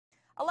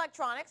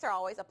Electronics are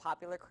always a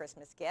popular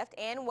Christmas gift,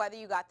 and whether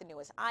you got the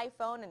newest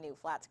iPhone, a new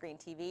flat screen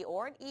TV,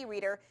 or an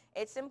e-reader,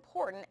 it's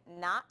important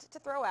not to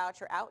throw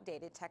out your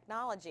outdated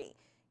technology.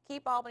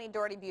 Keep Albany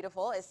Dirty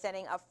Beautiful is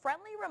sending a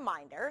friendly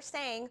reminder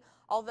saying,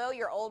 although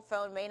your old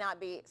phone may not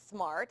be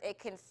smart, it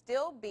can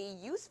still be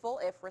useful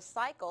if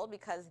recycled,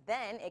 because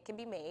then it can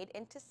be made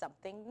into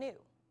something new.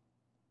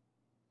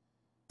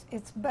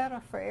 It's better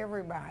for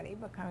everybody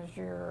because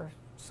you're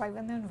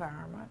saving the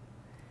environment,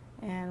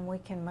 and we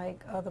can make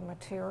other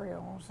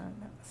materials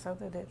so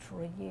that it's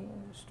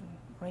reused and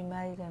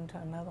remade into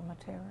another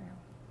material.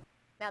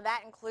 Now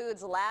that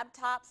includes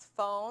laptops,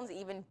 phones,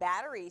 even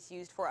batteries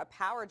used for a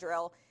power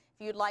drill.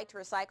 If you'd like to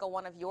recycle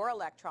one of your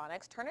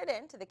electronics, turn it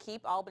in to the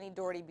Keep Albany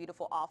Dirty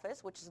Beautiful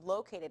office, which is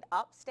located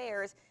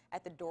upstairs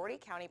at the Dougherty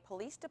County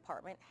Police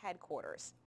Department headquarters.